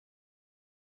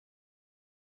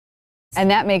And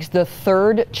that makes the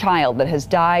third child that has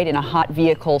died in a hot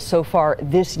vehicle so far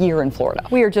this year in Florida.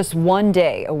 We are just one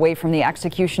day away from the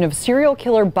execution of serial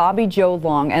killer Bobby Joe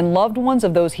Long, and loved ones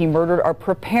of those he murdered are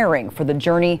preparing for the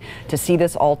journey to see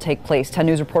this all take place. 10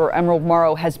 News reporter Emerald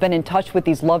Morrow has been in touch with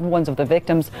these loved ones of the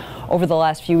victims over the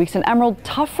last few weeks. And Emerald,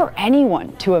 tough for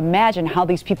anyone to imagine how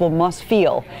these people must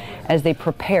feel as they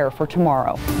prepare for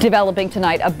tomorrow. Developing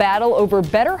tonight, a battle over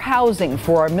better housing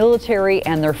for our military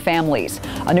and their families.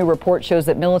 A new report shows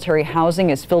that military housing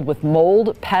is filled with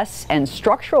mold, pests, and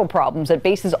structural problems at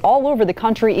bases all over the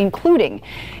country, including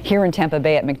here in Tampa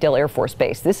Bay at McCall Air Force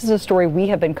Base. This is a story we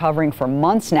have been covering for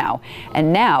months now,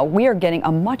 and now we are getting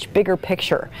a much bigger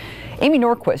picture. Amy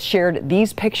Norquist shared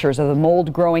these pictures of the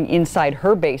mold growing inside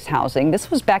her base housing.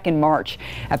 This was back in March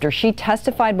after she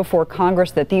testified before Congress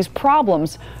that these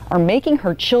problems are making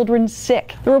her children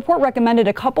sick. The report recommended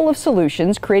a couple of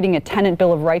solutions. Creating a tenant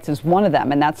bill of rights is one of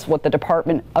them, and that's what the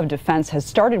Department of Defense has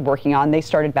started working on. They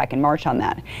started back in March on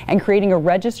that. And creating a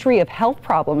registry of health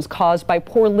problems caused by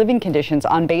poor living conditions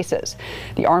on bases.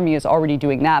 The Army is already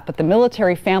doing that, but the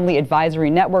Military Family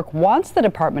Advisory Network wants the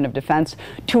Department of Defense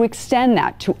to extend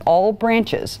that to all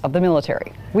branches of the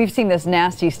military. We've seen this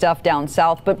nasty stuff down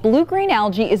south, but blue-green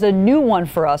algae is a new one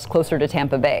for us closer to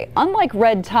Tampa Bay. Unlike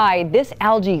red tide, this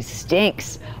algae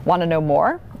stinks. Want to know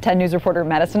more? 10 News reporter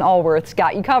Madison Allworth's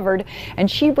got you covered, and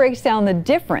she breaks down the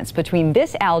difference between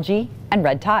this algae and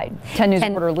red tide. 10 News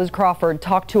reporter Liz Crawford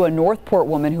talked to a Northport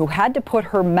woman who had to put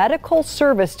her medical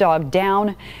service dog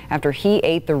down after he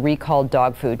ate the recalled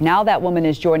dog food. Now that woman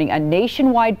is joining a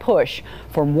nationwide push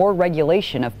for more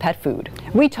regulation of pet food.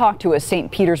 We talked to a St.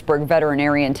 Petersburg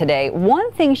veterinarian today.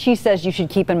 One thing she says you should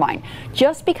keep in mind: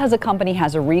 just because a company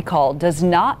has a recall does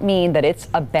not mean that it's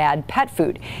a bad pet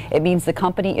food. It means the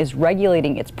company is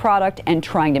regulating its product and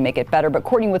trying to make it better. But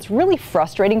Courtney, what's really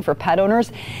frustrating for pet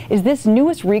owners is this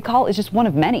newest recall is just one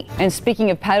of many. And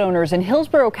speaking of pet owners, in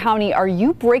Hillsborough County, are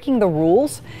you breaking the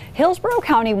rules? Hillsborough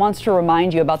County wants to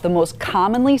remind you about the most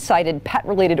commonly cited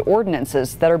pet-related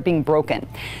ordinances that are being broken.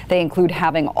 They include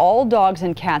having all dogs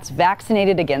and cats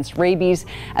vaccinated against rabies,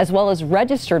 as well as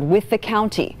registered with the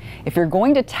county. If you're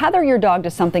going to tether your dog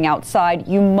to something outside,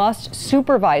 you must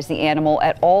supervise the animal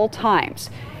at all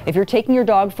times. If you're taking your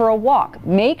dog for a walk,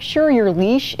 make sure your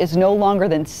leash is no longer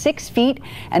than 6 feet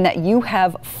and that you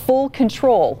have full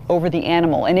control over the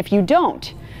animal. And if you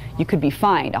don't, you could be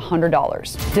fined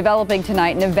 $100. Developing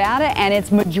tonight, Nevada and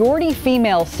its majority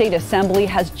female state assembly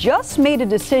has just made a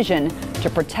decision to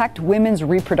protect women's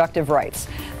reproductive rights.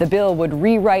 The bill would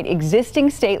rewrite existing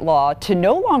state law to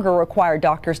no longer require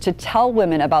doctors to tell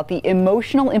women about the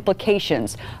emotional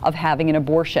implications of having an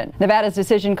abortion. Nevada's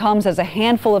decision comes as a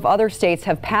handful of other states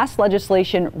have passed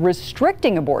legislation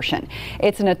restricting abortion.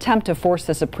 It's an attempt to force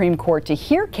the Supreme Court to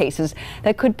hear cases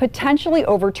that could potentially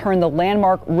overturn the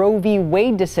landmark Roe v.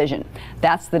 Wade decision.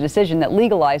 That's the decision that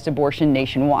legalized abortion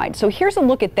nationwide. So here's a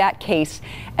look at that case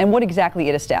and what exactly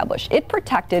it established. It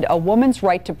protected a woman's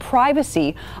right to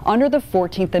privacy under the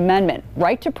 14th Amendment.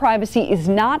 Right to privacy is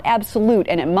not absolute,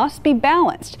 and it must be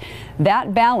balanced.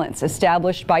 That balance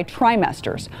established by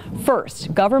trimesters.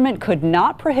 First, government could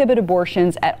not prohibit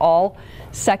abortions at all.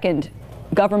 Second,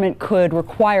 government could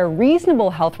require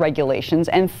reasonable health regulations.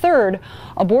 And third,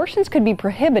 abortions could be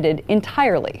prohibited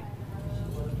entirely.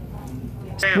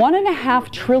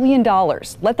 $1.5 trillion.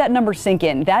 Let that number sink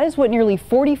in. That is what nearly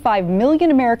 45 million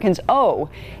Americans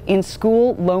owe in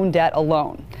school loan debt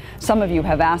alone. Some of you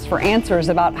have asked for answers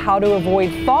about how to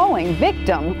avoid falling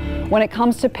victim when it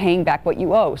comes to paying back what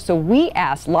you owe. So we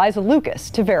asked Liza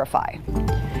Lucas to verify.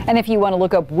 And if you want to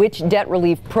look up which debt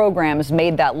relief programs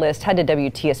made that list, head to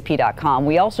WTSP.com.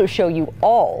 We also show you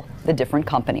all the different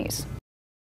companies.